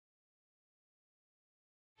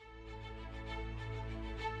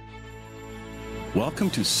Welcome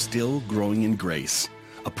to Still Growing in Grace,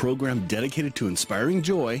 a program dedicated to inspiring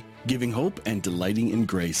joy, giving hope, and delighting in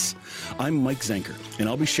grace. I'm Mike Zenker, and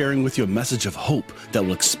I'll be sharing with you a message of hope that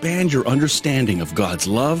will expand your understanding of God's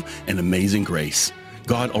love and amazing grace.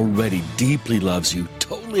 God already deeply loves you,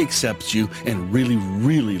 totally accepts you, and really,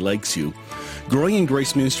 really likes you. Growing in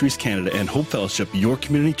Grace Ministries Canada and Hope Fellowship, your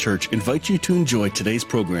community church, invite you to enjoy today's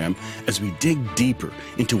program as we dig deeper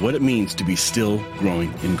into what it means to be still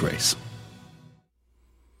growing in grace.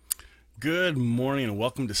 Good morning and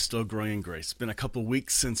welcome to Still Growing in Grace. It's been a couple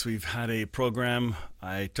weeks since we've had a program.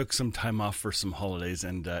 I took some time off for some holidays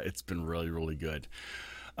and it's been really, really good.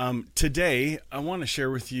 Today, I want to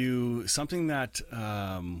share with you something that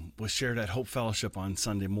was shared at Hope Fellowship on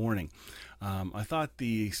Sunday morning. I thought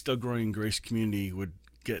the Still Growing in Grace community would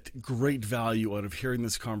get great value out of hearing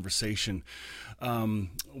this conversation.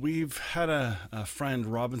 We've had a friend,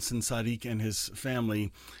 Robinson Sadiq, and his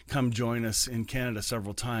family come join us in Canada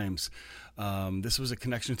several times. This was a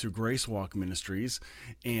connection through Grace Walk Ministries,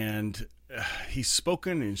 and he's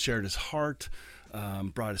spoken and shared his heart,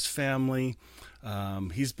 brought his family.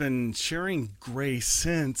 He's been sharing grace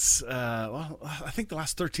since, I think the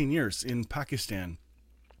last 13 years in Pakistan.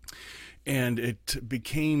 And it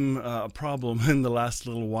became a problem in the last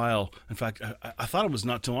little while. In fact, I thought it was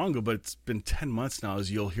not too long ago, but it's been 10 months now,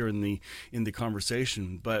 as you'll hear in the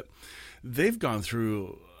conversation. But they've gone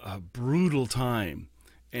through a brutal time,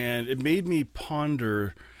 and it made me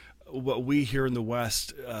ponder what we here in the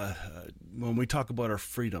West, when we talk about our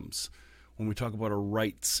freedoms, when we talk about our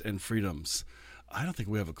rights and freedoms. I don't think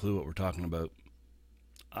we have a clue what we're talking about.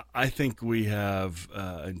 I think we have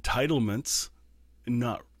entitlements,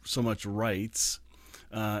 not so much rights,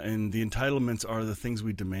 and the entitlements are the things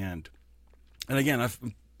we demand. And again, if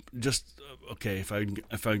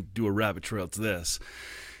I do a rabbit trail, it's this: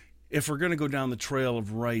 if we're going to go down the trail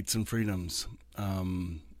of rights and freedoms,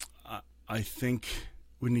 I think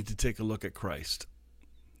we need to take a look at Christ.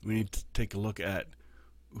 We need to take a look at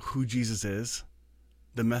who Jesus is,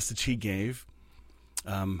 the message he gave.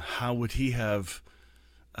 How would he have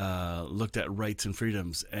looked at rights and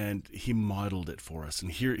freedoms? And he modeled it for us.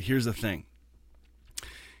 And here's the thing: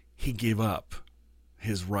 he gave up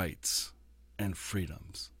his rights and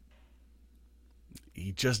freedoms.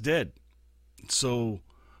 He just did. So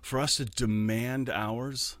for us to demand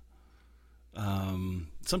ours,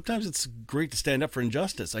 sometimes it's great to stand up for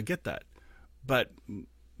injustice. I get that. But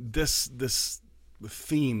this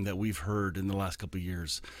theme that we've heard in the last couple of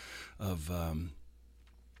years of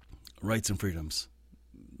rights and freedoms.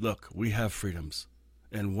 Look, we have freedoms.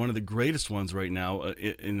 And one of the greatest ones right now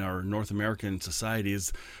in our North American society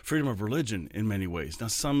is freedom of religion in many ways. Now,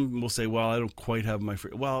 some will say, well, I don't quite have my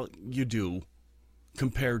freedom. Well, you do,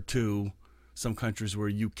 compared to some countries where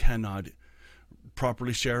you cannot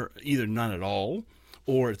properly share, either none at all,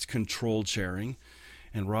 or it's controlled sharing.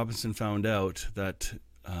 And Robinson found out that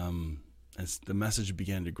as the message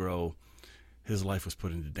began to grow, his life was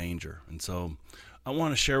put into danger. And so I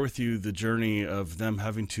want to share with you the journey of them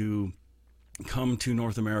having to come to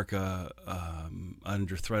North America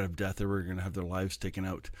under threat of death. They were going to have their lives taken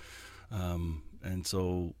out. And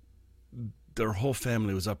so their whole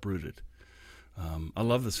family was uprooted. I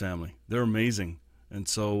love this family. They're amazing. And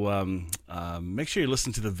so make sure you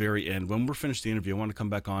listen to the very end. When we're finished the interview, I want to come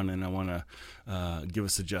back on and I want to give a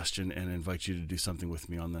suggestion and invite you to do something with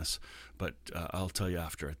me on this. But I'll tell you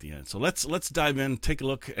after at the end. So let's dive in, take a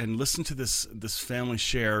look, and listen to this family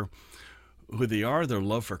share who they are, their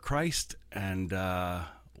love for Christ, and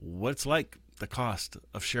what it's like, the cost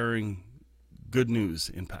of sharing good news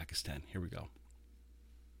in Pakistan. Here we go.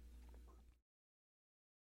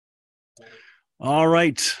 All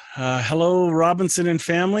right. Hello, Robinson and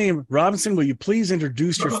family. Robinson, will you please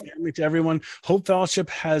introduce your family to everyone? Hope Fellowship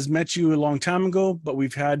has met you a long time ago, but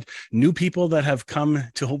we've had new people that have come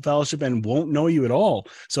to Hope Fellowship and won't know you at all.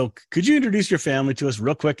 So could you introduce your family to us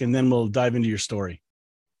real quick, and then we'll dive into your story?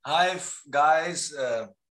 Hi, guys.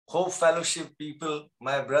 Hope Fellowship people,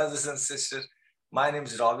 my brothers and sisters. My name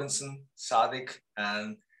is Robinson Sadiq,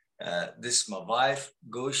 and this is my wife,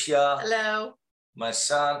 Goshia. Hello. My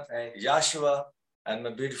son, Joshua, and my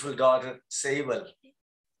beautiful daughter, Sable.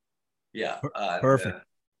 Yeah. Perfect.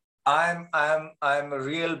 I'm a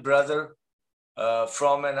real brother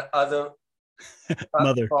from another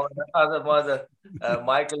mother. From another mother.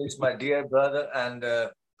 Michael is my dear brother, and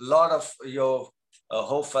a lot of your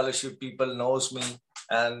Hope Fellowship people knows me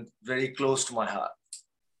and very close to my heart.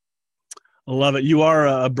 I love it. You are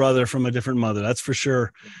a brother from a different mother, that's for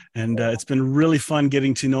sure. And it's been really fun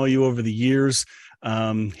getting to know you over the years,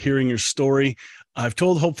 hearing your story. I've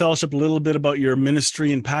told Hope Fellowship a little bit about your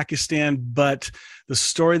ministry in Pakistan, but the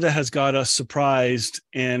story that has got us surprised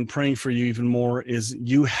and praying for you even more is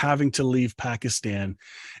you having to leave Pakistan.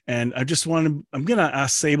 And I'm going to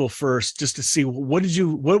ask Sable first just to see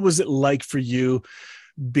what was it like for you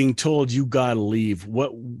being told you got to leave?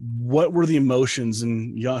 What were the emotions?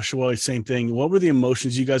 And Joshua, same thing. What were the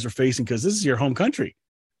emotions you guys were facing? Because this is your home country.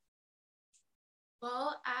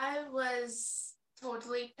 Well, I was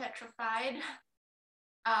totally petrified.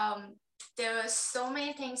 There were so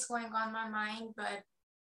many things going on in my mind, but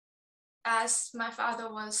as my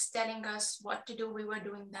father was telling us what to do, we were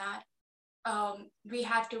doing that. We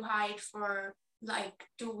had to hide for like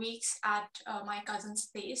 2 weeks at my cousin's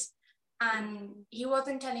place, and he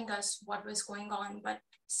wasn't telling us what was going on, but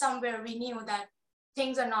somewhere we knew that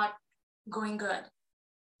things are not going good.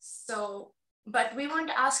 So, but we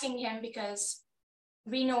weren't asking him because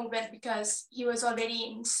we know that because he was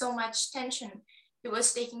already in so much tension. He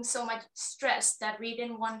was taking so much stress that we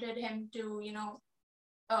didn't wanted him to,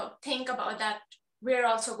 think about that. We're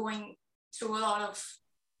also going through a lot of,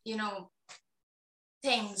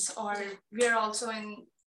 things, or we're also in,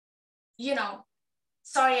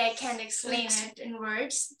 sorry, I can't explain it in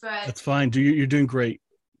words, but that's fine. You're doing great.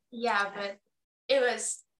 Yeah, but it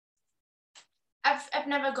was, I've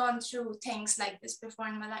never gone through things like this before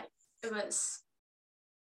in my life. It was.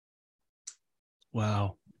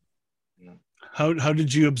 Wow. How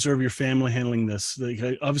did you observe your family handling this? Like,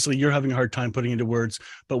 obviously, you're having a hard time putting into words,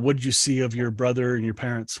 but what did you see of your brother and your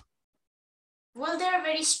parents? Well, they're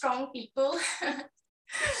very strong people,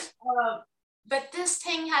 but this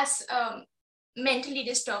thing has mentally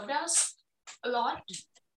disturbed us a lot.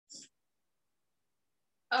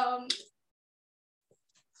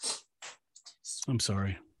 I'm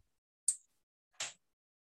sorry.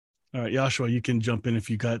 All right, Joshua, you can jump in if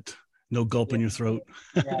you got no gulp in your throat.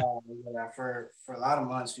 yeah. For a lot of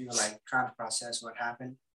months, we were like trying to process what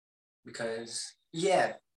happened because,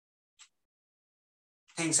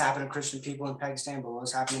 things happen to Christian people in Pakistan, but what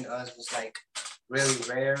was happening to us was like really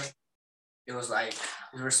rare. It was like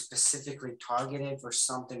we were specifically targeted for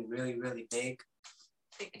something really, really big.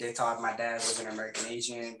 They thought my dad was an American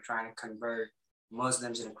agent trying to convert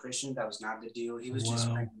Muslims into Christians. That was not the deal. He was just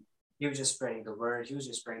spreading the word. He was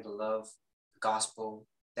just spreading the love, the gospel.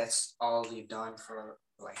 That's all we've done for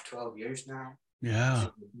like 12 years now. Yeah.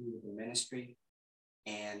 The ministry.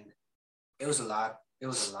 And it was a lot. It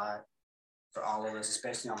was a lot for all of us,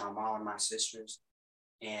 especially on my mom and my sisters.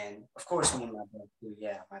 And of course, me and my dad too.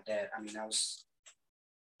 Yeah, my dad. I mean,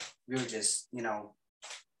 we were just,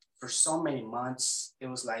 for so many months, it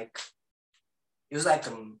was like,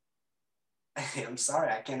 I'm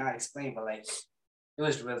sorry, I cannot explain, but like, it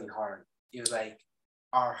was really hard. It was like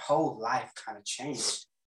our whole life kind of changed.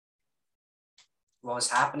 What was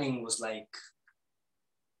happening was like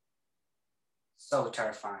so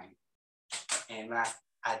terrifying. And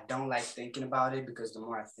I don't like thinking about it because the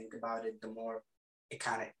more I think about it, the more it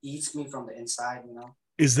kind of eats me from the inside,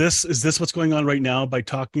 Is this what's going on right now by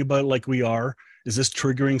talking about it like we are? Is this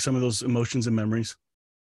triggering some of those emotions and memories?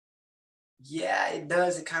 Yeah, it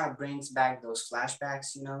does. It kind of brings back those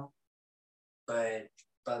flashbacks, But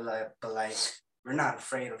like we're not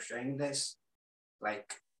afraid of sharing this.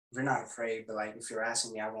 Like we're not afraid, but like if you're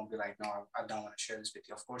asking me, I won't be like, no, I don't want to share this with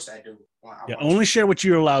you. Of course I do. Only share what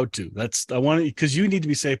you're allowed to. I want because you need to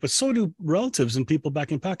be safe, but so do relatives and people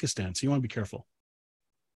back in Pakistan. So you want to be careful.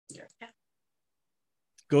 Yeah.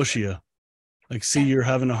 Goshia, like, see, you're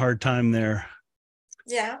having a hard time there.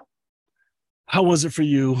 Yeah. How was it for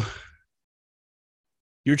you?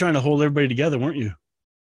 You were trying to hold everybody together, weren't you?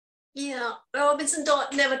 Yeah. Robinson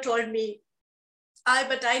never told me.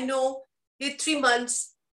 But I know the 3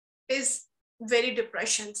 months is very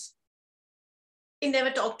depressions. He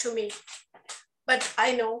never talked to me, but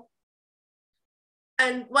I know.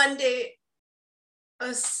 And one day,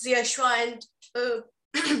 Joshua and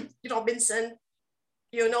Robinson,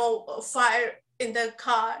 fire in the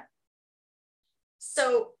car.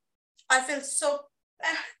 So I feel so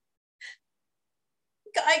bad.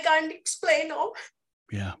 I can't explain all.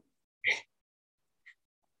 Yeah.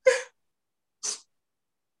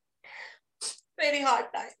 Very hard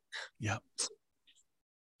time. Yeah.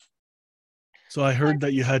 So I heard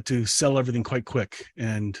that you had to sell everything quite quick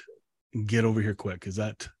and get over here quick. Is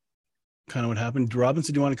that kind of what happened?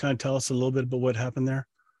 Robinson, do you want to kind of tell us a little bit about what happened there?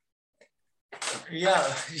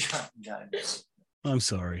 Yeah. I'm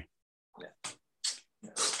sorry. Yeah.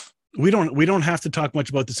 We don't have to talk much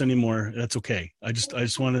about this anymore. That's okay. I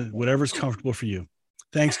just want to, whatever's comfortable for you.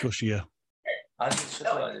 Thanks, Goshia.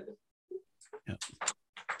 Yeah.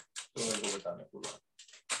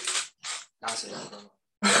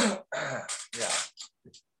 Yeah.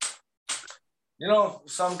 You know,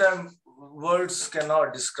 sometimes words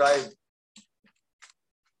cannot describe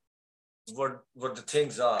what the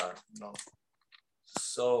things are, you know.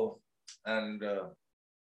 So, and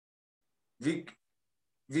we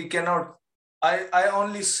we cannot. I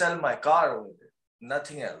only sell my car over there,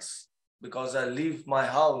 nothing else, because I leave my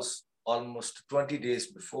house almost 20 days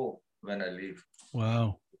before when I leave.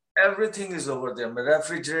 Wow. Everything is over there. My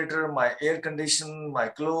refrigerator, my air condition, my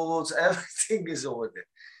clothes, everything is over there.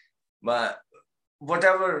 My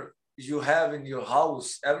whatever you have in your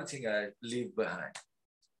house, everything I leave behind,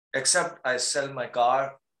 except I sell my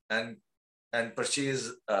car and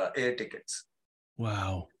purchase air tickets,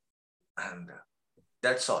 Wow. and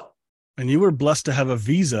that's all. And you were blessed to have a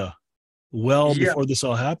visa well Yeah. before this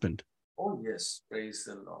all happened. Oh yes, praise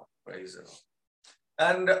the Lord, praise the Lord.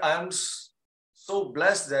 And I'm so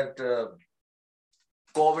blessed that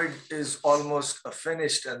COVID is almost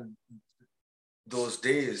finished, and those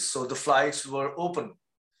days, so the flights were open.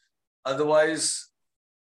 Otherwise,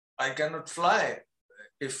 I cannot fly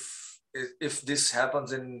if this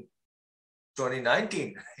happens in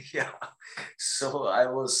 2019. Yeah, so I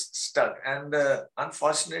was stuck, and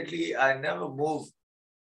unfortunately, I never move.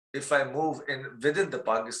 If I move in within the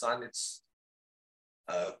Pakistan, it's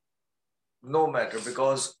no matter,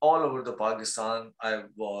 because all over the Pakistan,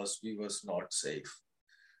 we was not safe,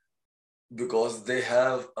 because they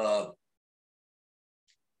have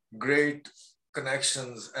great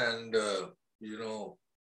connections, and you know,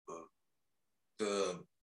 the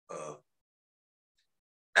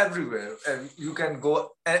everywhere, and you can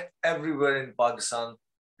go everywhere in Pakistan.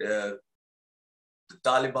 The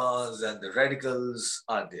Taliban's and the radicals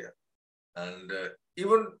are there, and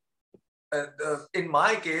even in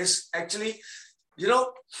my case, actually, you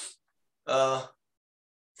know,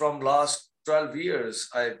 from last 12 years,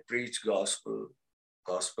 I preach gospel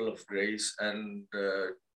of grace, and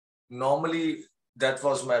normally that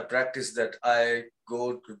was my practice, that I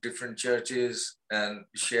go to different churches and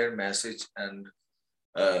share message, and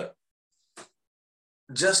uh,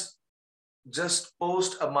 just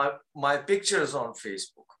post my pictures on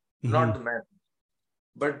Facebook, not the message.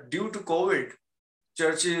 But due to COVID,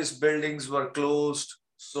 churches, buildings were closed,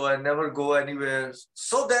 so I never go anywhere.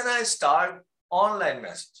 So then I start online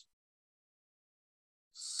message.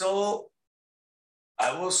 So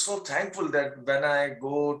I was so thankful that when I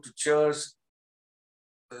go to church,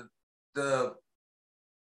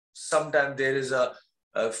 sometimes there is a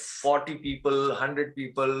 40 people, 100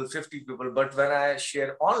 people, 50 people. But when I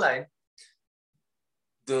share online,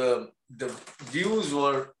 the views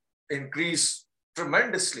were increased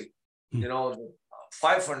tremendously. You know,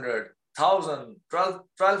 500, 1,000,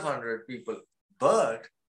 1,200 people. But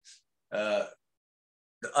the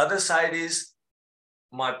other side is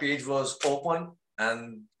my page was open,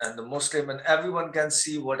 and the Muslim and everyone can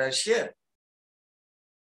see what I share.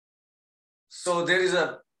 So there is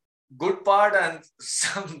a good part and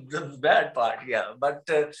some the bad part, yeah. But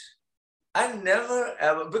I never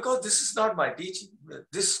ever, because this is not my teaching.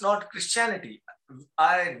 This is not Christianity.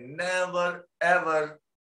 I never ever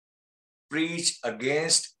preach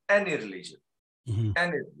against any religion,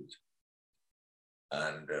 any religion.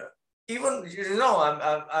 And even, you know,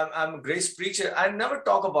 I'm a grace preacher. I never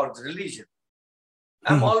talk about religion.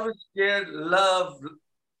 I'm always share love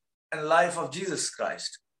and life of Jesus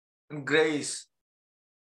Christ and grace.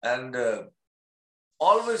 And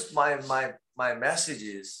always my message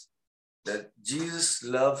is that Jesus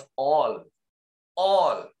loved all,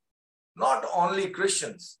 not only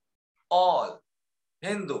Christians, all,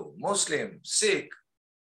 Hindu, Muslim, Sikh,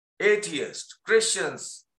 atheist,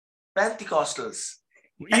 Christians, Pentecostals.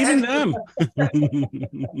 Even them.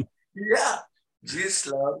 Yeah, Jesus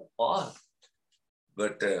loved all.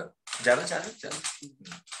 But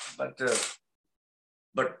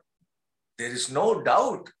but there is no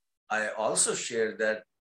doubt. I also share that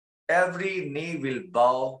every knee will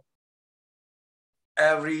bow,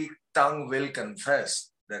 every tongue will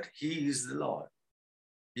confess that He is the Lord.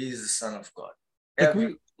 He is the Son of God.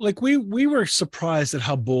 We were surprised at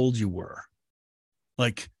how bold you were.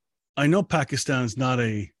 Like, I know Pakistan's not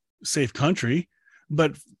a safe country,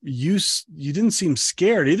 but you didn't seem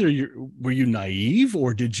scared either. Were you naive,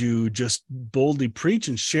 or did you just boldly preach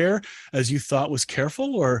and share as you thought was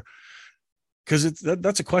careful? Or because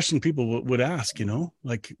that's a question people would ask, you know,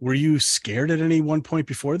 like, were you scared at any one point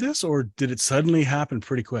before this, or did it suddenly happen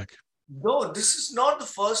pretty quick? No, this is not the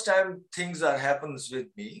first time things are happens with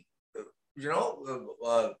me. You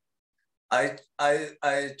know, I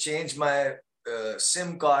changed my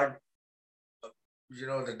SIM card, you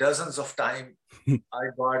know, the dozens of times. I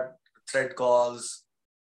got threat calls.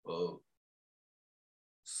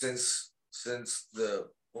 since the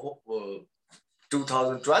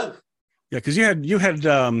 2012. Yeah, because you had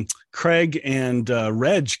Craig and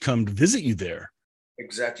Reg come to visit you there.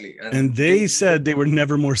 Exactly. And they said they were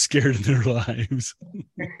never more scared in their lives.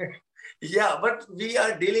 Yeah, but we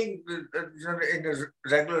are dealing with in a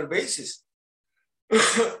regular basis.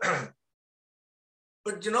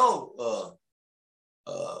 But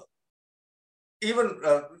even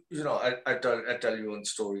I tell you one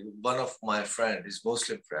story. One of my friend is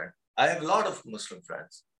Muslim friend. I have a lot of Muslim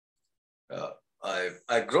friends.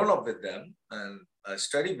 I grown up with them and I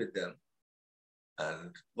study with them.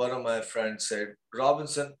 And one of my friends said,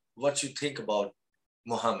 Robinson, what you think about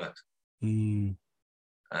Muhammad? Mm.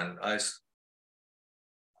 And I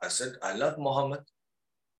said, I love Muhammad.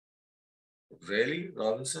 Really,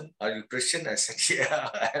 Robinson? Are you Christian? I said, yeah,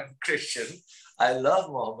 I am Christian. I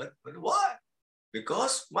love Muhammad. But why?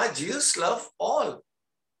 Because my Jesus loved all.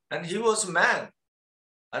 And he was a man.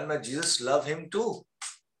 And my Jesus loved him too.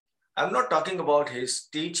 I'm not talking about his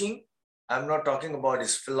teaching. I'm not talking about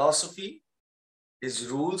his philosophy, his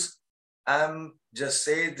rules. I'm just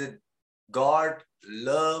saying that God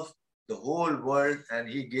loved the whole world and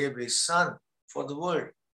he gave his son for the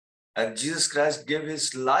world. And Jesus Christ gave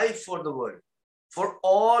his life for the world, for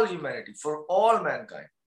all humanity, for all mankind.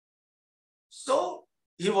 So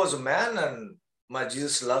he was a man and my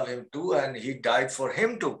Jesus loved him too and he died for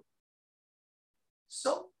him too.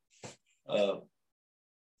 So,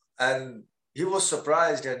 and he was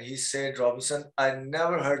surprised and he said, Robinson, I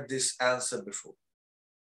never heard this answer before.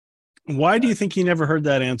 Why do you think he never heard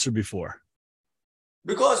that answer before?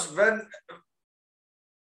 Because when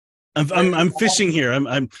I'm fishing here.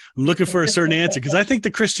 I'm looking for a certain answer because I think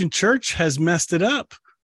the Christian church has messed it up.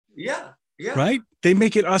 Yeah. Right? They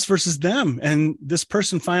make it us versus them. And this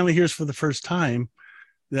person finally hears for the first time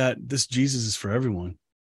that this Jesus is for everyone.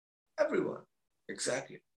 Everyone.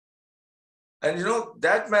 Exactly. And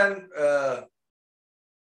that man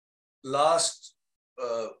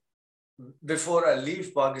before I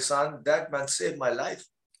leave Pakistan, that man saved my life.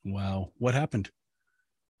 Wow. What happened?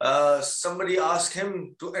 Somebody asked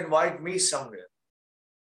him to invite me somewhere.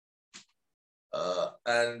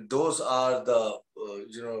 And those are the,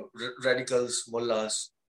 radicals,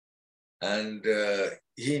 mullahs. And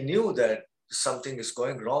he knew that something is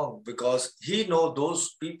going wrong because he know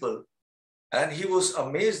those people. And he was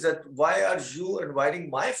amazed that why are you inviting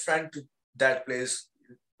my friend to that place?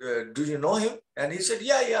 Do you know him? And he said,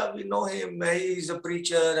 yeah, we know him. He's a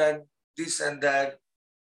preacher and this and that.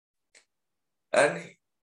 And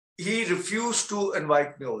he refused to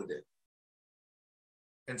invite me over there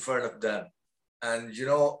in front of them. And,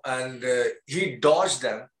 he dodged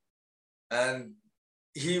them and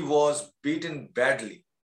he was beaten badly.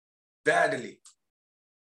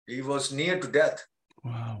 He was near to death.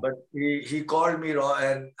 Wow. But he called me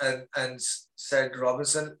and said,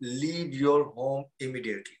 Robinson, leave your home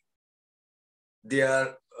immediately. They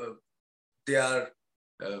are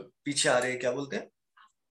piche aa rahe, kya bolte hain?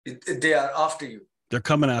 They are after you. They're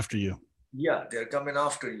coming after you. Yeah, they're coming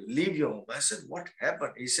after you. Leave your home. I said, what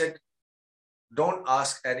happened? He said, don't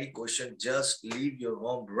ask any question. Just leave your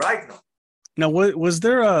home right now. Now, was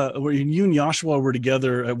there where you and Joshua were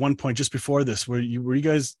together at one point just before this? Were you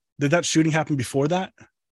guys, did that shooting happen before that?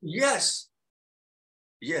 Yes.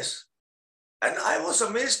 And I was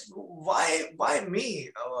amazed. Why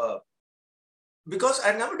me? Because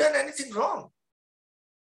I never done anything wrong.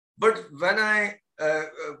 But when I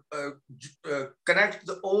connect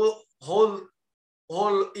the whole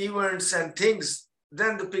events and things,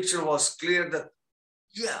 then the picture was clear that,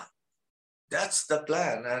 yeah, that's the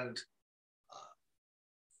plan. And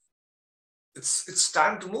it's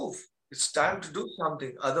time to move. It's time to do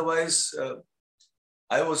something. Otherwise,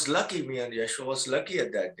 I was lucky, me and Yeshua was lucky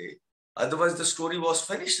at that day. Otherwise, the story was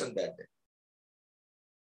finished on that day.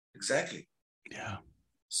 Exactly. Yeah.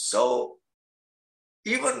 So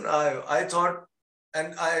even I thought,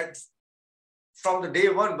 and from the day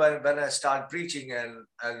one when I start preaching and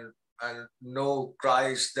know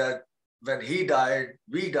Christ, that when he died,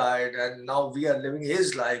 we died, and now we are living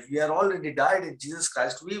his life. We are already died in Jesus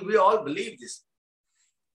Christ. We all believe this.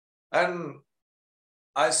 And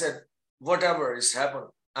I said, whatever is happened,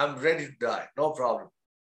 I'm ready to die. No problem.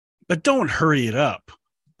 But don't hurry it up.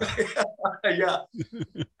 Yeah.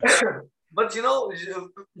 But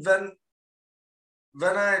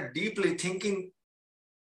when I deeply thinking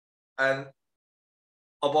and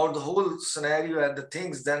about the whole scenario and the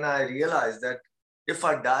things, then I realized that if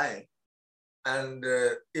I die and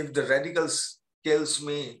if the radicals kills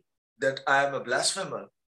me, that I am a blasphemer,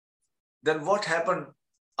 then what happened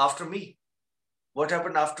after me? What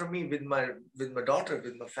happened after me with my daughter,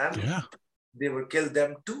 with my family? Yeah. they will kill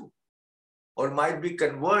them too, or might be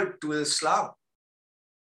convert to Islam,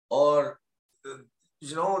 or the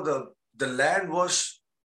land was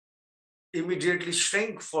immediately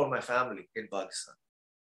shrink for my family in Pakistan.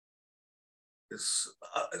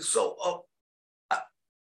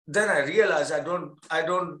 Then I realized I don't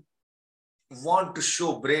want to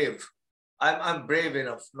show brave. I'm brave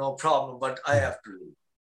enough, no problem, but I have to leave.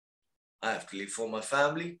 I have to leave for my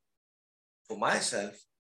family, for myself,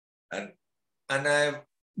 and I.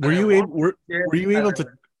 Were you able to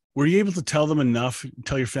tell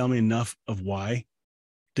your family enough of why?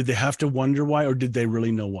 Did they have to wonder why, or did they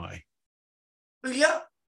really know why? Yeah,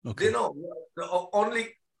 okay. They know. The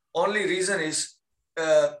only reason is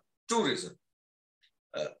two reasons.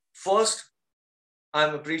 First,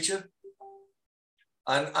 I'm a preacher,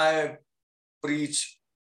 and I preach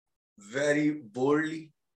very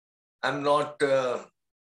boldly. I'm not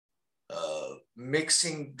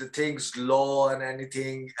mixing the things, law and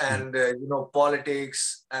anything, and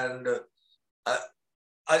politics, and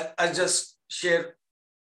I just share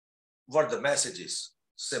what the message is.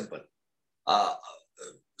 Simple.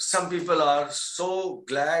 Some people are so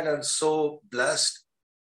glad and so blessed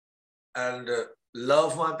and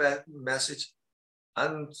love my message,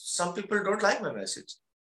 and some people don't like my message.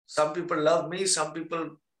 Some people love me, some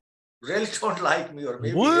people really don't like me, or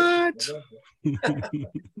maybe what?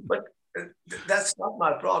 But that's not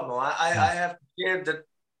my problem. I have to share the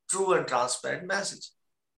true and transparent message,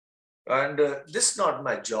 and this is not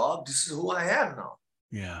my job. This is who I am now.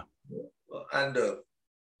 Yeah. And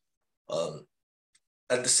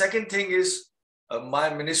the second thing is my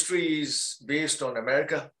ministry is based on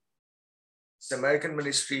America. It's American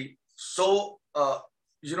ministry. So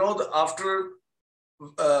after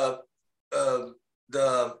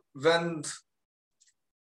when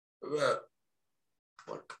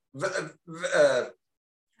the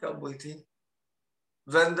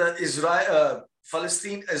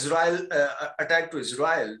Palestine-Israel attack to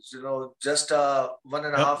Israel, just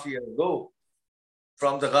 1.5 years ago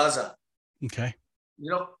from the Gaza. Okay.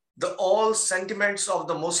 All sentiments of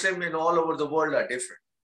the Muslim in all over the world are different.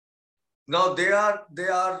 Now they are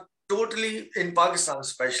totally, in Pakistan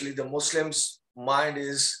especially, the Muslims' mind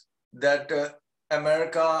is that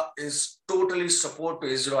America is totally support to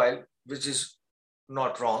Israel, which is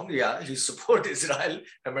not wrong. Yeah, he support Israel.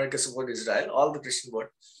 America support Israel. All the Christian world.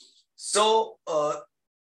 So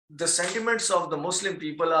the sentiments of the Muslim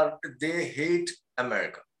people are they hate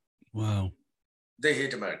America. Wow. They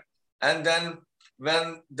hate America. And then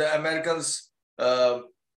when the Americans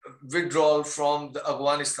withdrawal from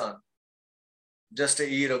Afghanistan just a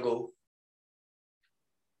year ago,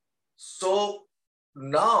 so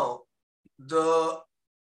now the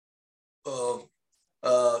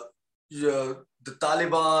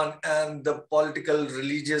Taliban and the political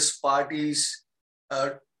religious parties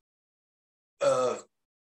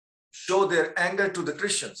show their anger to the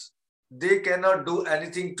Christians. They cannot do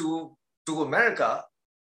anything to America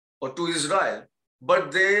or to Israel,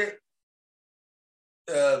 but they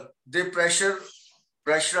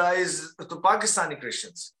pressurize the Pakistani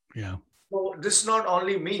Christians. Yeah. So this is not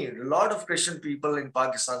only me. A lot of Christian people in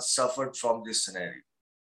Pakistan suffered from this scenario.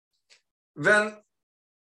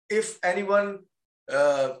 If anyone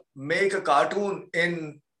make a cartoon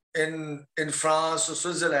in France or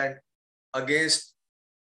Switzerland against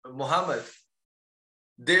Muhammad,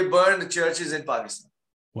 they burn the churches in Pakistan.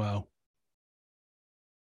 Wow.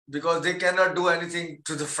 Because they cannot do anything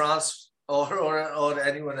to the France or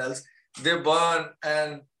anyone else. They burn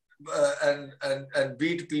and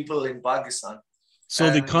beat people in Pakistan. So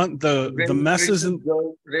the messes and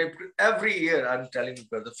rape every year. I'm telling you,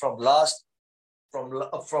 brother, from last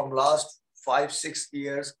 5-6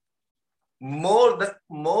 years, more than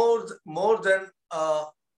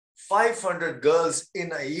 500 girls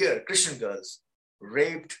in a year, Christian girls,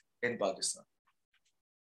 raped in Pakistan.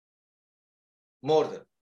 More than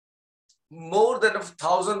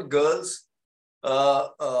 1,000 girls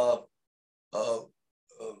are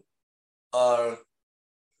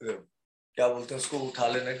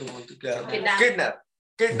kidnapped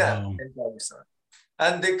Wow. in Pakistan,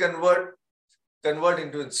 and they convert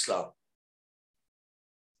into Islam.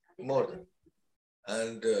 More than.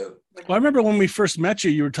 And I remember when we first met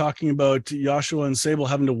you were talking about Joshua and Sable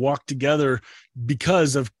having to walk together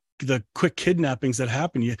because of the quick kidnappings that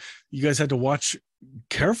happened. You guys had to watch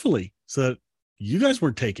carefully so that you guys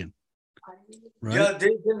weren't taken. Right? Yeah,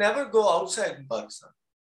 they never go outside in Pakistan.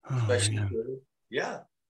 Especially,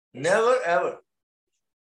 never ever.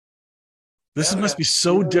 This must be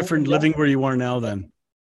so different living where you are now then.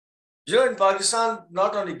 In Pakistan,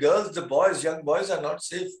 not only girls, the boys, young boys are not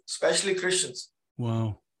safe, especially Christians.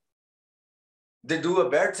 Wow. they do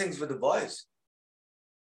bad things with the boys.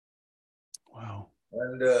 Wow.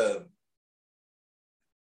 And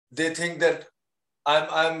they think that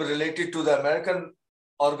I'm related to the American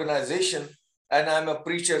organization and I'm a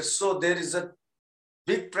preacher. So there is a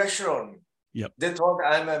big pressure on me. Yep. They thought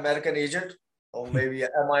I'm an American agent or maybe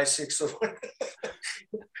MI6 or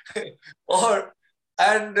or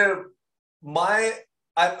and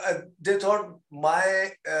they thought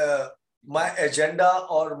my agenda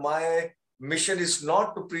or my mission is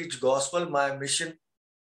not to preach gospel. My mission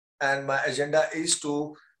and my agenda is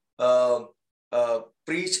to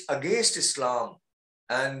preach against Islam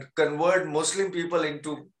and convert Muslim people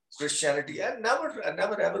into Christianity. I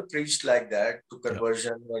never ever preached like that to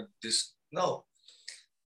conversion or this. No.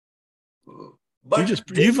 But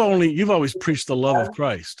you've always preached the love of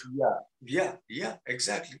Christ. Yeah,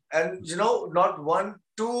 exactly. And not one,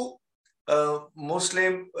 two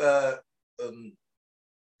Muslim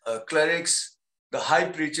clerics, the high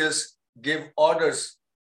preachers gave orders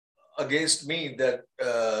against me that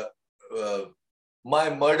my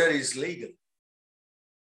murder is legal.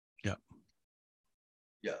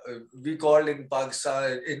 Yeah, we called in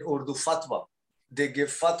Pakistan in Urdu fatwa. They give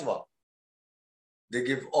fatwa. They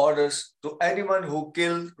give orders to anyone who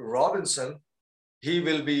killed Robinson, he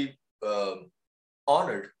will be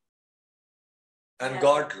honored and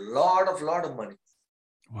got lot of money.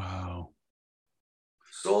 Wow.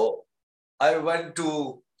 So I went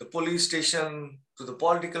to the police station, to the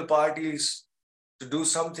political parties to do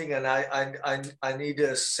something, and I need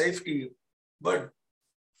a safety, but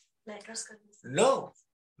no,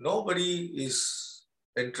 nobody is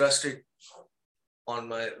interested on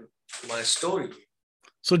my story.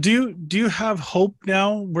 So do you have hope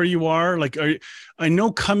now where you are? Like, I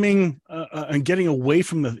know coming and getting away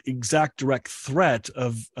from the exact direct threat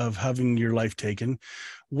of having your life taken.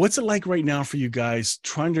 What's it like right now for you guys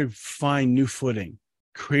trying to find new footing,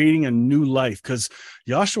 creating a new life? Because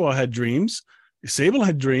Joshua had dreams, Sable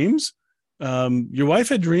had dreams, your wife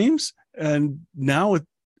had dreams, and now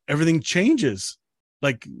everything changes.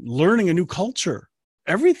 Like learning a new culture,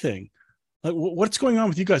 everything. Like, what's going on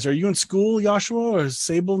with you guys? Are you in school, Joshua, or is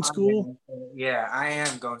Sable in school? Yeah, I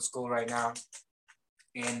am going to school right now.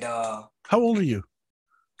 And how old are you?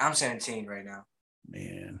 I'm 17 right now.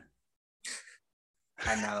 Man.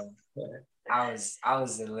 I know. I was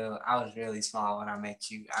really small when I met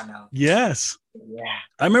you. I know. Yes. Yeah.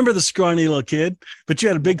 I remember the scrawny little kid, but you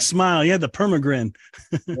had a big smile. You had the permagrin.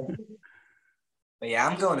 But yeah,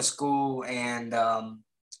 I'm going to school, and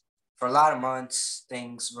for a lot of months,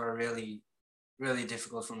 things were really, really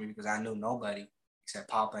difficult for me because I knew nobody except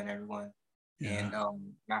Papa and everyone, and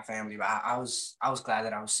my family. But I was glad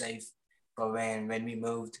that I was safe. But when we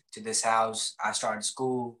moved to this house, I started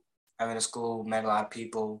school. I went to school, met a lot of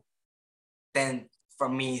people. Then for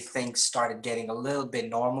me, things started getting a little bit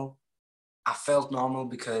normal. I felt normal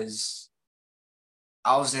because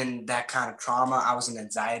I was in that kind of trauma. I was in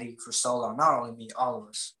anxiety for so long, not only me, all of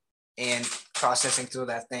us. And processing through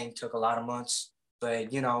that thing took a lot of months. But,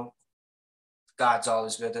 God's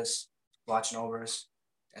always with us, watching over us.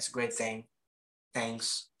 That's a great thing.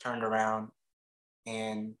 Things turned around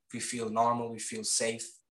and we feel normal. We feel safe.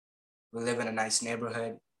 We live in a nice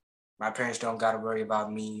neighborhood. My parents don't got to worry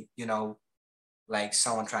about me, like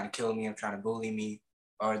someone trying to kill me or trying to bully me,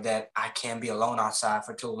 or that I can't be alone outside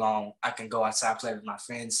for too long. I can go outside, play with my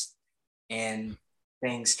friends, and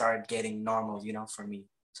things started getting normal, for me.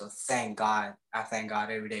 So thank God. I thank God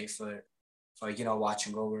every day for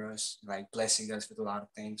watching over us, like blessing us with a lot of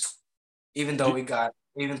things. Even though we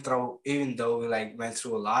went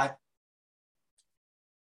through a lot,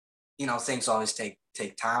 things always take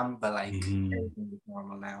time, but everything is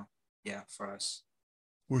normal now. Yeah, for us.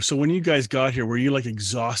 So when you guys got here, were you like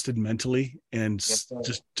exhausted mentally and just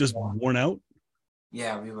worn out?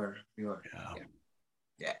 Yeah, we were.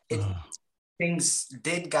 Yeah. Things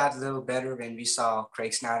did got a little better when we saw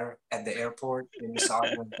Craig Snyder at the airport. When we saw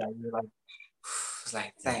him, we were like, it's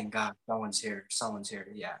like, thank God, someone's here.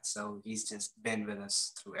 Yeah, so he's just been with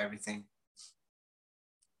us through everything.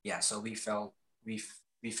 Yeah, so we felt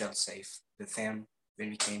safe with him. When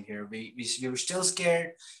we came here, we were still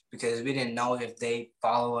scared because we didn't know if they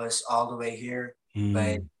follow us all the way here.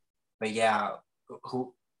 But yeah,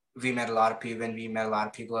 we met a lot of people, and we met a lot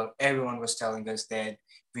of people. Everyone was telling us that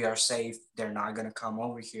we are safe. They're not gonna come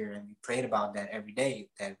over here, and we prayed about that every day.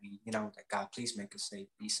 That that God, please make us safe,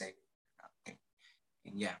 be safe,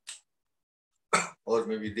 and yeah. Or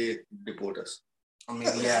maybe they deport us. Or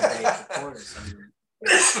maybe they deport us.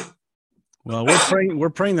 Well, we're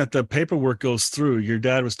praying that the paperwork goes through. Your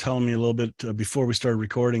dad was telling me a little bit before we started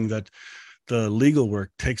recording that the legal work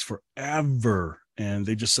takes forever, and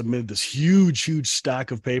they just submitted this huge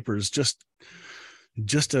stack of papers just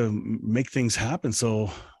to make things happen.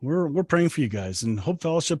 So we're praying for you guys, and Hope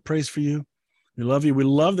Fellowship prays for you. We love you. We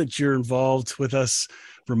love that you're involved with us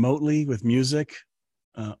remotely with music.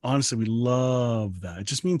 Honestly, we love that. It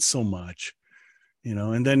just means so much,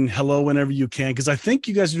 and then hello whenever you can, because I think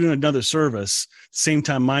you guys are doing another service same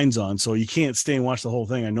time mine's on, so you can't stay and watch the whole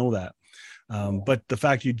thing. I know that. But the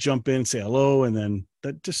fact you jump in, say hello, and then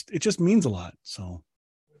it just means a lot. So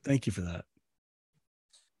thank you for that.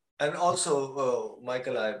 And also,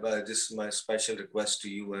 Michael, this is my special request to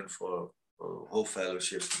you and for Hope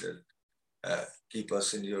Fellowship that keep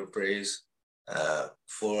us in your praise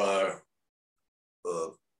for our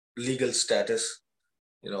legal status.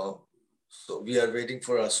 So we are waiting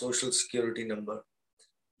for our social security number,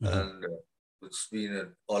 and it's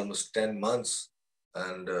been almost 10 months.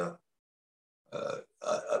 And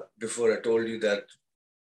before I told you that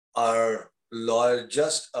our lawyer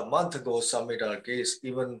just a month ago submitted our case.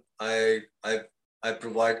 Even I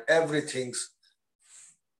provide everything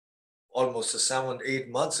almost 7-8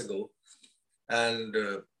 months ago, and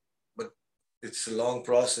but it's a long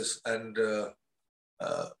process. And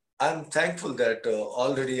I'm thankful that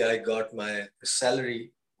already I got my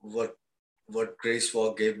salary, what Grace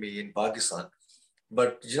Walk gave me in Pakistan.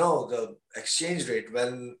 But the exchange rate,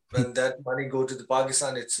 when that money go to the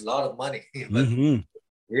Pakistan, it's a lot of money. But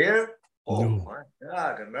here, my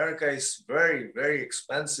God, America is very, very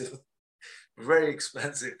expensive. Very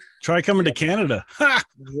expensive. Try coming to Canada.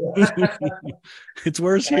 It's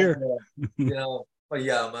worse here. But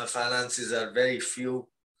yeah, my finances are very few.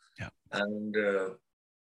 Yeah. And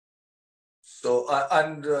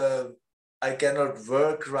I cannot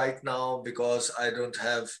work right now because I don't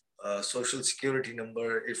have a social security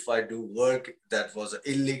number. If I do work, that was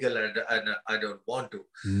illegal, and I don't want to.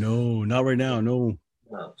 No, not right now. No.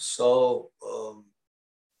 So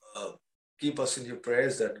keep us in your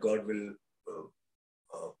prayers that God will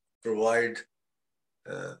provide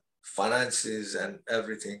finances and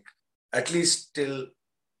everything, at least till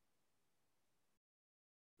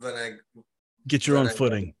when I get your own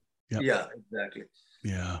footing. Yep. Yeah, exactly.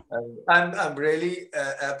 Yeah. And I'm really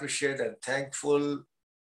appreciate and thankful.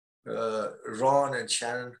 Ron and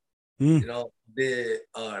Shannon, they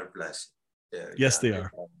are blessing. Yes, they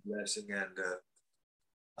are blessing, and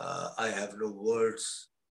I have no words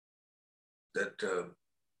that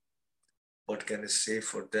what can I say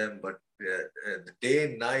for them, but day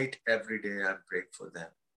and night, every day I'm praying for them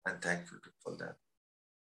and thankful for them.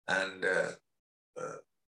 And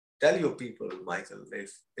tell your people, Michael,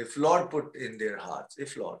 if Lord put in their hearts,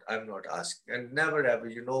 if Lord, I'm not asking, and never ever,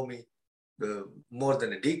 me, more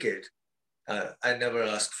than a decade, I never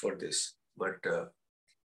asked for this, but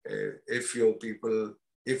if your people,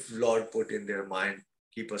 if Lord put in their mind,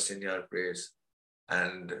 keep us in your prayers,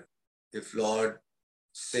 and if Lord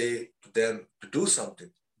say to them to do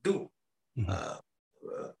something, do.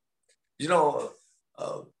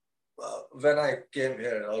 When I came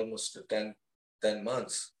here almost 10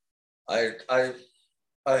 months, I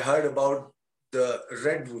heard about the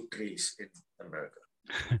redwood trees in America.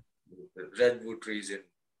 The redwood trees in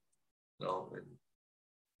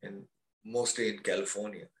mostly in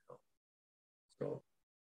California. So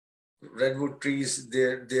redwood trees,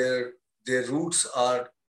 their roots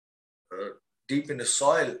are deep in the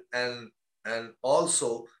soil, and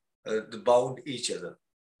also they bound each other,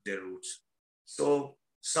 their roots. So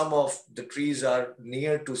some of the trees are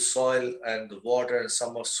near to soil and the water, and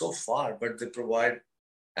some are so far, but they provide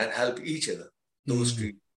and help each other, those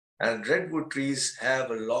trees. And redwood trees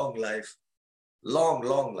have a long life,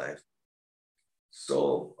 long life.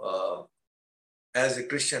 So as a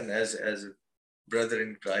Christian, as a brother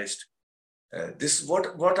in Christ, this is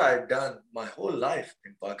what I've done my whole life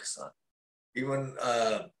in Pakistan. Even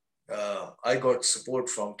I got support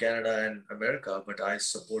from Canada and America, but I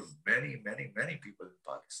support many people in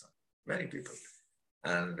Pakistan, many people.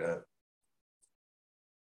 And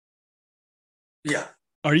yeah.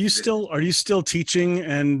 Are you still teaching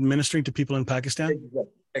and ministering to people in Pakistan?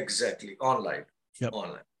 Exactly. Online. Yep.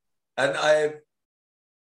 Online. And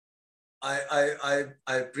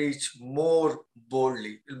I preach more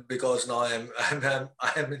boldly because now I am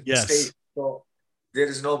in the state. So there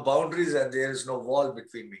is no boundaries and there is no wall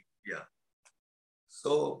between me. Yeah.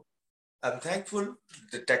 So I'm thankful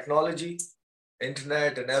the technology,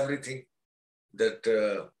 internet, and everything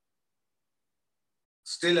that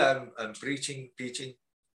still I'm preaching, teaching,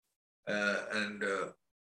 and a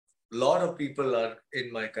lot of people are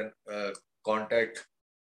in my contact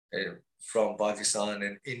from Pakistan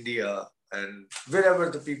and India, and wherever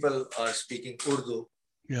the people are speaking Urdu,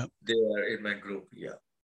 yeah, they are in my group. Yeah,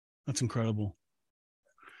 that's incredible.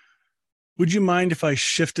 Would you mind if I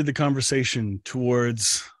shifted the conversation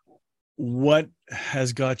towards what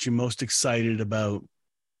has got you most excited about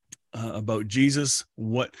Jesus?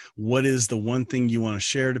 What is the one thing you want to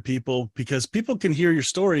share to people? Because people can hear your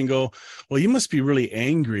story and go, well, you must be really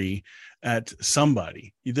angry at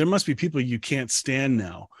somebody. There must be people you can't stand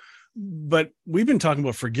now. But we've been talking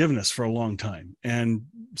about forgiveness for a long time. And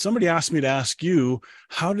somebody asked me to ask you,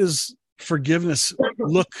 how does forgiveness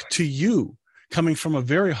look to you, coming from a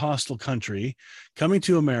very hostile country, coming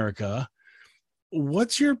to America?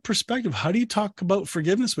 What's your perspective? How do you talk about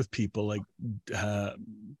forgiveness with people? Like,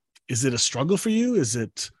 is it a struggle for you? Is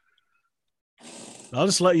it? I'll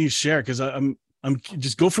just let you share, because I'm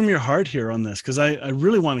just go from your heart here on this, because I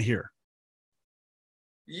really want to hear.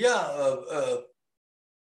 Yeah,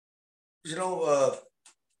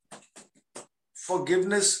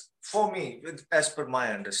 forgiveness for me, as per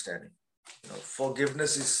my understanding,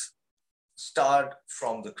 forgiveness is start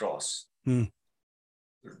from the cross. The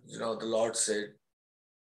Lord said,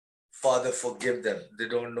 Father, forgive them. They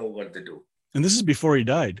don't know what they do. And this is before he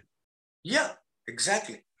died. Yeah,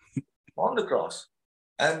 exactly. On the cross.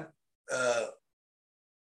 And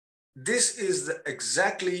this is the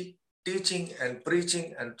exactly teaching and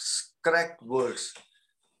preaching and correct words.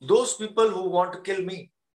 Those people who want to kill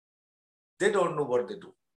me, they don't know what they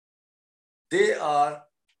do. They are,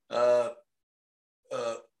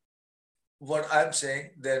 what I'm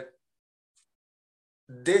saying, that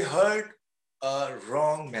they heard a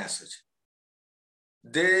wrong message.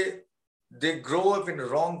 They grow up in a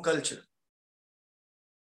wrong culture.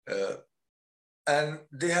 And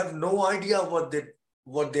they have no idea what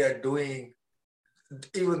they are doing.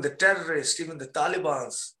 Even the terrorists, even the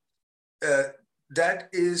Talibans, that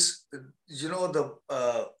is,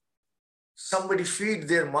 somebody feed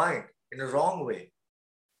their mind in a wrong way.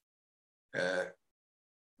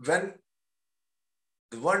 When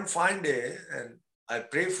the one fine day, and I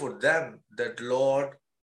pray for them that Lord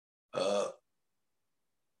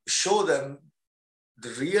show them the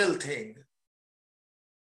real thing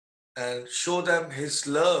and show them his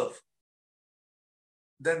love,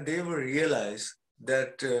 then they will realize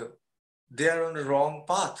that they are on the wrong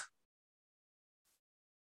path.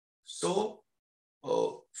 So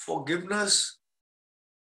forgiveness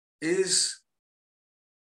is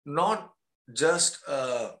not just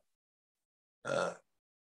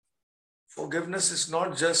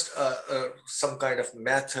some kind of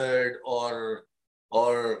method or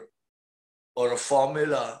a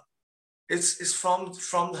formula. It's from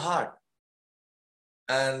the heart,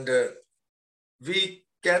 and we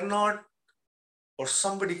cannot, or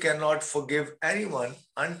somebody cannot forgive anyone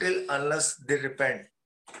unless they repent.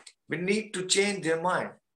 We need to change their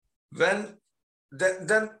mind. Then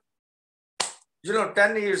 10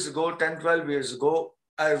 years ago, 12 years ago,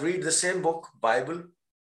 I read the same book, Bible,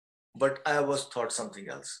 but I was taught something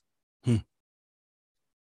else.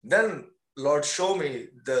 Then Lord show me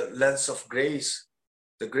the lens of grace,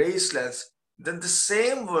 the grace lens. Then the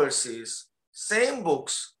same verses, same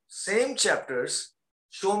books, same chapters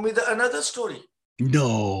show me another story.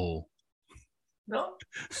 No.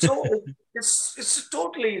 So it's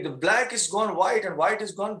totally, the black is gone white and white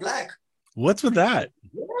is gone black. What's with that?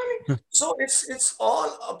 So it's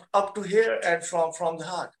all up to here and from the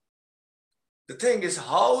heart. The thing is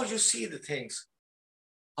how you see the things,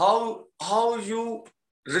 how you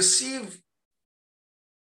receive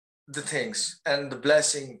the things and the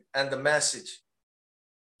blessing and the message.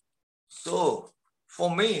 So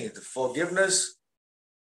for me, the forgiveness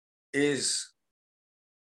is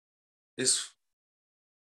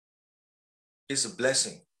a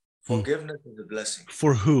blessing. Forgiveness is a blessing.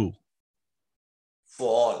 For who? For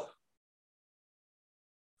all.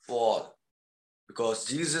 For all. Because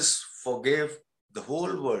Jesus forgave the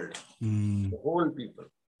whole world, the whole people.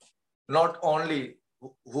 Not only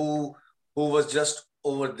who was just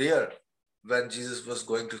over there when Jesus was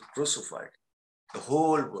going to be crucified, the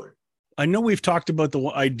whole world. I know we've talked about the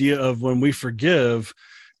idea of when we forgive,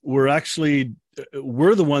 we're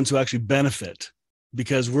the ones who actually benefit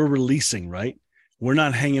because we're releasing, right? We're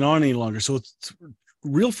not hanging on any longer. So it's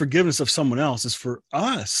real forgiveness of someone else is for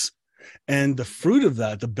us. And the fruit of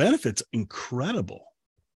that, the benefit's incredible.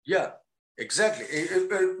 Yeah, exactly.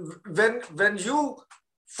 When you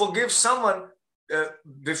forgive someone,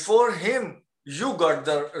 before him, you got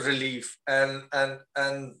the relief and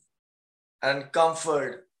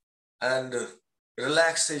comfort and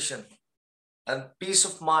relaxation and peace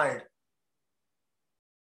of mind.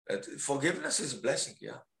 Forgiveness is a blessing.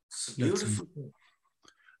 Yeah, it's a beautiful thing.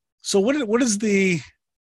 So what is the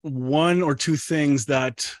one or two things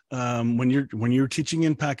that when you're teaching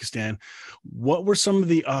in Pakistan, what were some of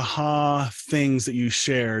the aha things that you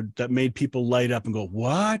shared that made people light up and go,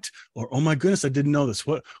 what? Or, oh my goodness, I didn't know this.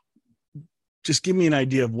 What? Just give me an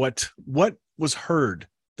idea of what was heard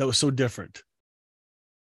that was so different.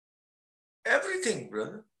 Everything,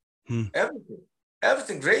 brother.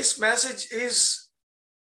 Everything. Grace message is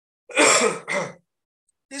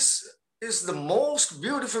is the most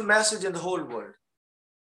beautiful message in the whole world,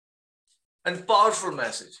 and powerful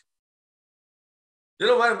message. You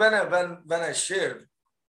know, when I shared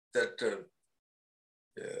that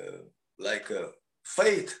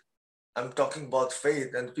faith, I'm talking about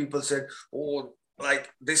faith, and people said, "Oh, like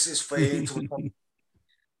this is faith,"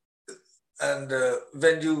 and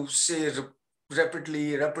when you say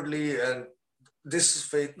rapidly, and this is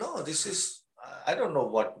faith, no, this is, I don't know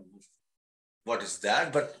what is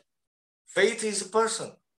that, but faith is a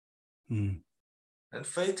person. And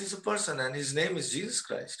faith is a person, and his name is Jesus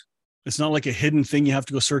Christ. It's not like a hidden thing you have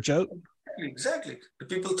to go search out. Exactly. The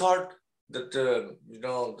people thought that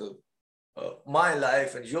my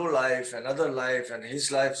life and your life and other life and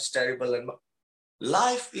his life is terrible, and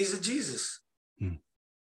life is a Jesus.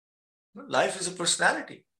 Life is a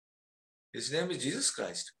personality. His name is Jesus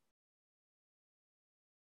Christ.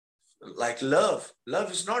 Like love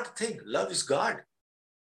is not a thing. Love is God.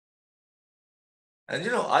 And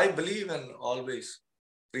I believe and always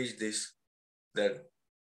preach this, that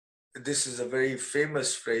this is a very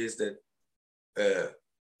famous phrase, that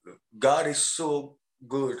God is so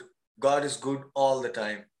good. God is good all the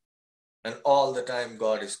time. And all the time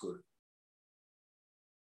God is good.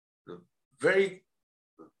 The very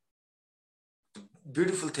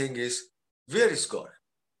beautiful thing is, where is God?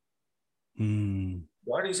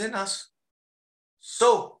 God is in us.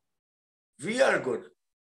 So we are good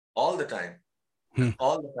all the time.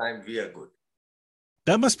 All the time we are good.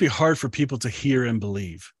 That must be hard for people to hear and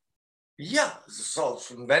believe. Yeah. So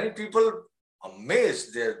many people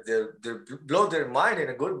amazed. They blow their mind in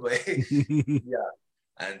a good way. Yeah.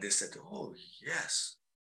 And they said, oh, yes.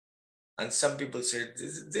 And some people said,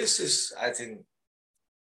 this is, I think,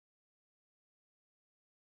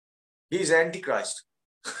 he's Antichrist.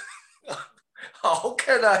 How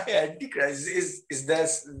can I Antichrist? Is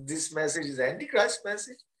this message is Antichrist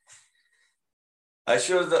message? I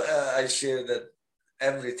share that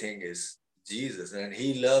everything is Jesus, and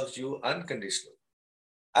he loves you unconditionally.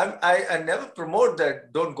 I never promote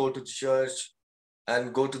that don't go to church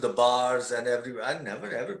and go to the bars and everywhere. I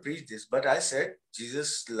never ever preach this, but I said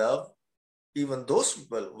Jesus loved even those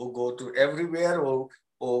people who go to everywhere or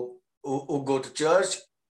who go to church,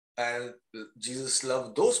 and Jesus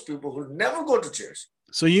loved those people who never go to church.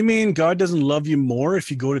 So you mean God doesn't love you more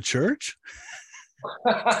if you go to church?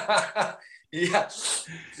 Yeah.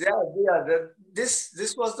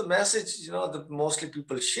 This was the message, that mostly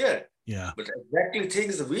people share. Yeah. But exactly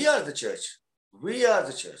things that we are the church. We are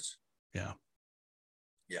the church. Yeah.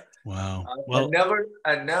 Yeah. Wow.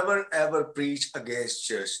 I never ever preach against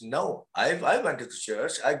church. No, I went to the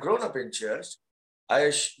church. I grown up in church.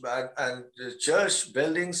 And church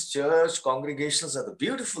buildings, church congregations are the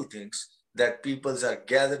beautiful things that peoples are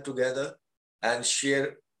gathered together and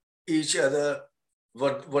share each other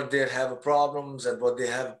what they have problems and what they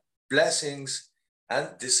have blessings, and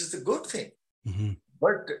this is the good thing.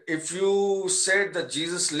 But if you said that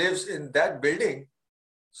Jesus lives in that building,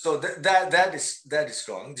 so that is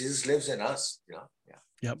wrong. Jesus lives in us. Yeah.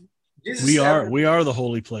 Yep. We are the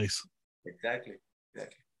holy place. Exactly.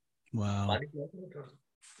 Wow.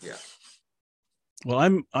 Yeah.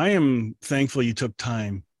 Well, I am thankful you took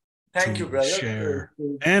time. Thank you, brother. Share.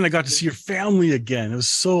 And I got to see your family again. It was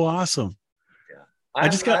so awesome. Yeah. I'm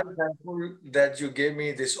thankful that you gave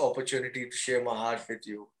me this opportunity to share my heart with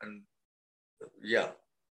you. And yeah.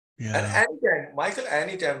 And anytime, Michael,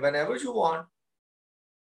 anytime, whenever you want,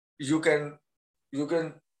 you can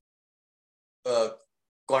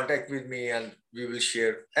contact with me and we will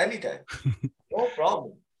share anytime. No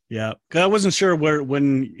problem. Yeah, I wasn't sure what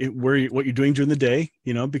you're doing during the day,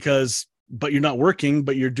 but you're not working,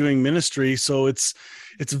 but you're doing ministry. So it's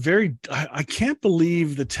very, I can't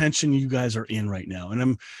believe the tension you guys are in right now.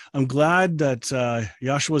 And I'm glad that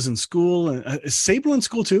Yoshua's in school. And is Sable in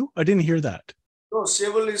school too? I didn't hear that. No,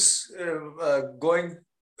 Sable is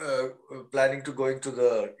planning to go into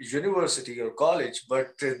the university or college, but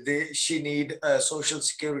she need a social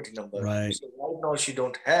security number. Right. So right now she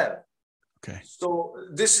don't have. Okay. So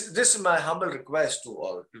this is my humble request to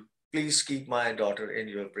all. Please keep my daughter in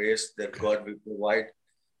your prayers, that God will provide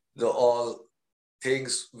all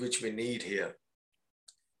things which we need here.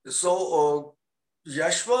 So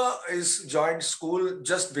Yashua is joined school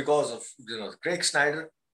just because of Craig Snyder.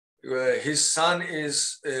 his son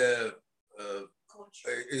is a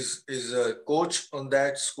coach on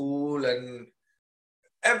that school, and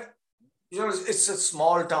it's a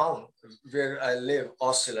small town where I live,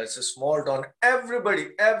 Osceola. It's a small town.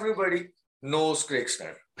 Everybody knows Craig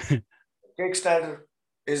Snyder. Craig Snyder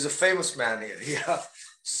is a famous man here. Yeah.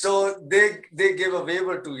 So they gave a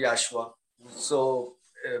waiver to Yashua. So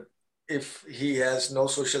if he has no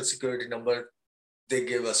social security number, they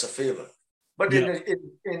gave us a favor. But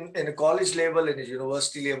in a college level, in a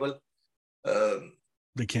university level,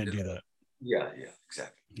 they can't do that. Yeah,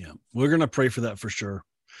 exactly. Yeah, we're going to pray for that for sure.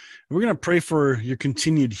 We're going to pray for your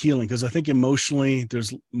continued healing, because I think emotionally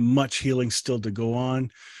there's much healing still to go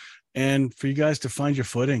on, and for you guys to find your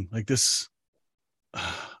footing like this.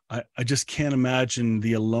 I just can't imagine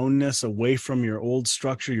the aloneness away from your old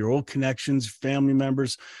structure, your old connections, family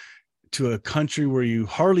members, to a country where you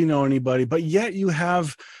hardly know anybody, but yet you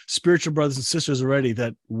have spiritual brothers and sisters already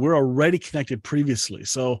that were already connected previously.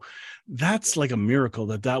 So that's like a miracle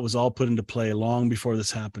that was all put into play long before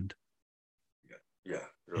this happened. Yeah.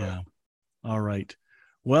 Yeah. All right.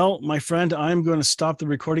 Well, my friend, I'm going to stop the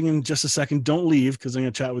recording in just a second. Don't leave, because I'm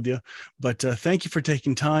going to chat with you. But thank you for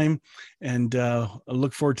taking time, and I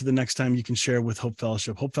look forward to the next time you can share with Hope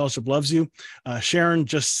Fellowship. Hope Fellowship loves you. Sharon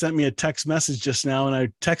just sent me a text message just now, and I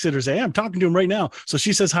texted her saying, hey, I'm talking to him right now. So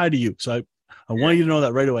she says hi to you. So I want you to know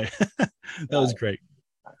that right away. That was great.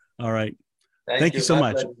 All right. Thank you so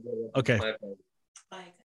much. Pleasure. Okay.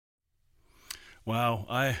 Bye. Wow.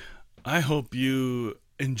 I hope you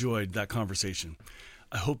enjoyed that conversation.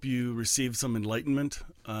 I hope you received some enlightenment,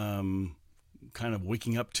 kind of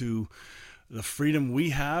waking up to the freedom we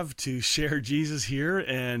have to share Jesus here,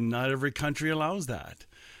 and not every country allows that.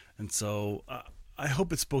 And so I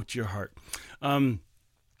hope it spoke to your heart.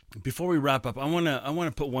 Before we wrap up, I want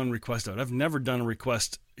to put one request out. I've never done a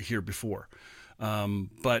request here before,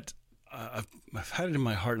 but I've had it in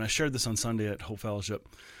my heart, and I shared this on Sunday at Hope Fellowship.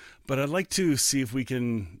 But I'd like to see if we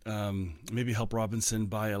can maybe help Robinson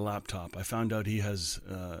buy a laptop. I found out he has,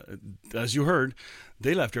 as you heard,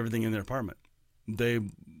 they left everything in their apartment. They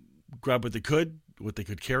grabbed what they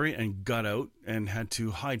could carry, and got out and had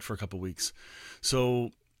to hide for a couple of weeks.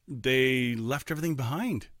 So they left everything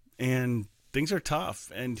behind, and things are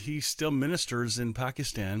tough. And he still ministers in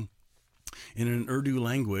Pakistan in an Urdu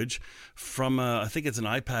language from, I think it's an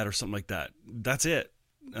iPad or something like that. That's it.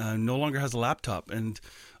 No longer has a laptop. And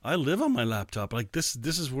I live on my laptop. Like this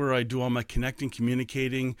is where I do all my connecting,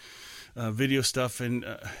 communicating, video stuff, and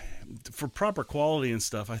for proper quality and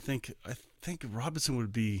stuff. I think Robinson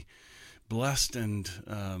would be blessed and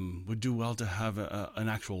would do well to have an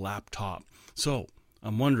actual laptop. So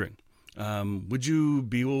I'm wondering, would you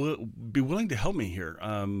be willing to help me here?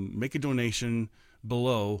 Make a donation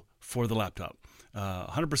below for the laptop.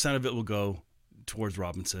 100% of it will go towards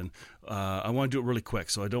Robinson. I want to do it really quick,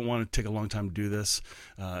 so I don't want to take a long time to do this.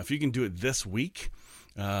 If you can do it this week,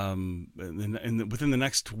 and within the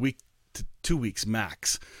next week to 2 weeks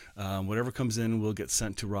max, whatever comes in will get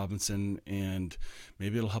sent to Robinson, and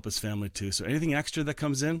maybe it'll help his family too. So anything extra that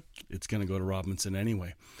comes in, it's going to go to Robinson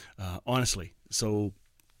anyway, honestly. So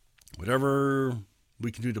whatever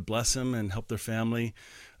we can do to bless him and help their family,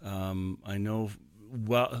 I know.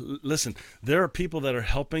 Well, listen, there are people that are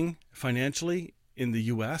helping financially in the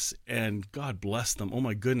U.S., and God bless them. Oh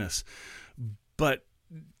my goodness. But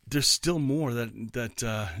there's still more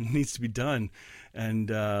that needs to be done. And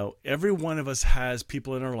every one of us has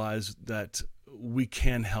people in our lives that we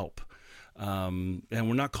can help. And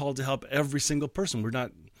we're not called to help every single person. We're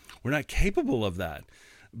not capable of that.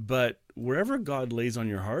 But wherever God lays on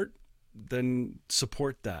your heart, then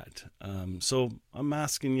support that. So I'm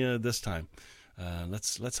asking you this time,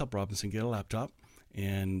 let's help Robinson get a laptop,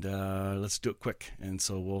 and let's do it quick. And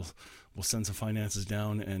so we'll send some finances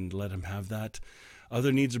down and let him have that.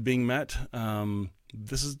 Other needs are being met.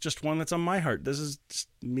 This is just one that's on my heart. This is just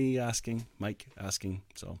me asking, Mike asking.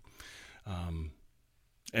 So,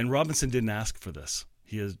 and Robinson didn't ask for this.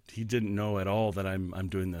 He didn't know at all that I'm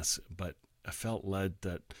doing this, but I felt led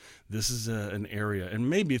that this is an area, and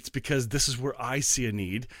maybe it's because this is where I see a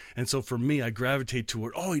need. And so for me, I gravitate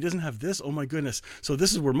toward, oh, he doesn't have this. Oh my goodness. So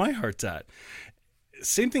this is where my heart's at.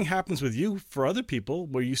 Same thing happens with you for other people,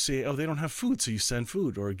 where you say, oh, they don't have food. So you send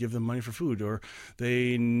food or give them money for food, or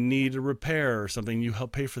they need a repair or something. You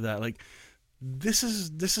help pay for that. Like this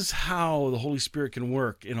is how the Holy Spirit can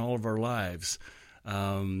work in all of our lives.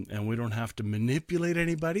 And we don't have to manipulate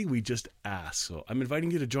anybody. We just ask. So I'm inviting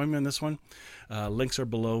you to join me on this one. Links are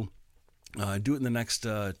below. Do it in the next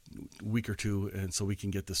week or two, and so we can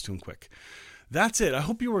get this to him quick. that's it. I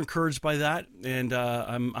hope you were encouraged by that. And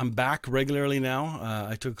I'm back regularly now.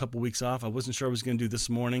 I took a couple weeks off. I wasn't sure I was going to do this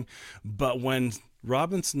morning. But when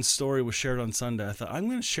Robinson's story was shared on Sunday, I thought, I'm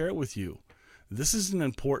going to share it with you. This is an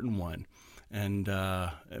important one. And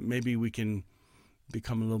maybe we can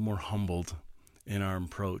become a little more humbled in our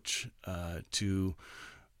approach to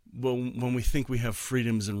when we think we have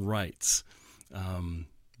freedoms and rights.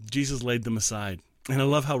 Jesus laid them aside. And I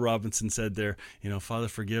love how Robinson said there, Father,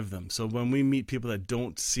 forgive them. So when we meet people that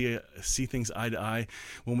don't see things eye to eye,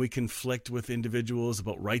 when we conflict with individuals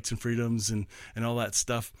about rights and freedoms and all that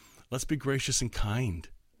stuff, let's be gracious and kind.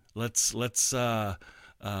 Let's be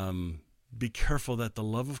careful that the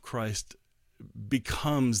love of Christ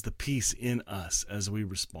becomes the peace in us as we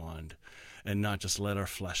respond, and not just let our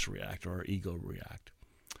flesh react or our ego react.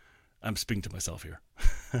 I'm speaking to myself here.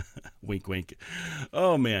 Wink, wink.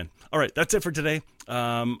 Oh, man. All right, that's it for today.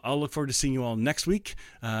 I'll look forward to seeing you all next week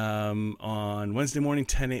on Wednesday morning,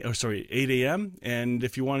 8 a.m. And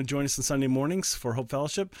if you want to join us on Sunday mornings for Hope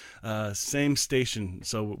Fellowship, same station.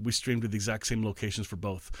 So we stream to the exact same locations for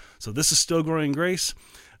both. So this is Still Growing in Grace,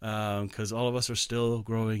 because all of us are still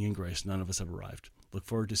growing in grace. None of us have arrived. Look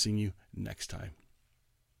forward to seeing you next time.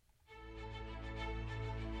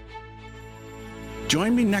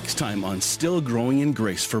 Join me next time on Still Growing in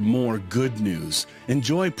Grace for more good news.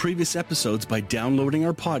 Enjoy previous episodes by downloading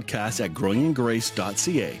our podcast at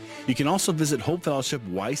growingingrace.ca. You can also visit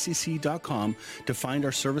hopefellowshipycc.com to find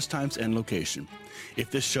our service times and location.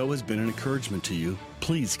 If this show has been an encouragement to you,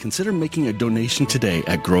 please consider making a donation today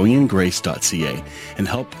at growingingrace.ca and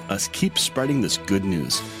help us keep spreading this good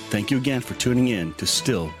news. Thank you again for tuning in to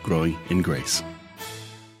Still Growing in Grace.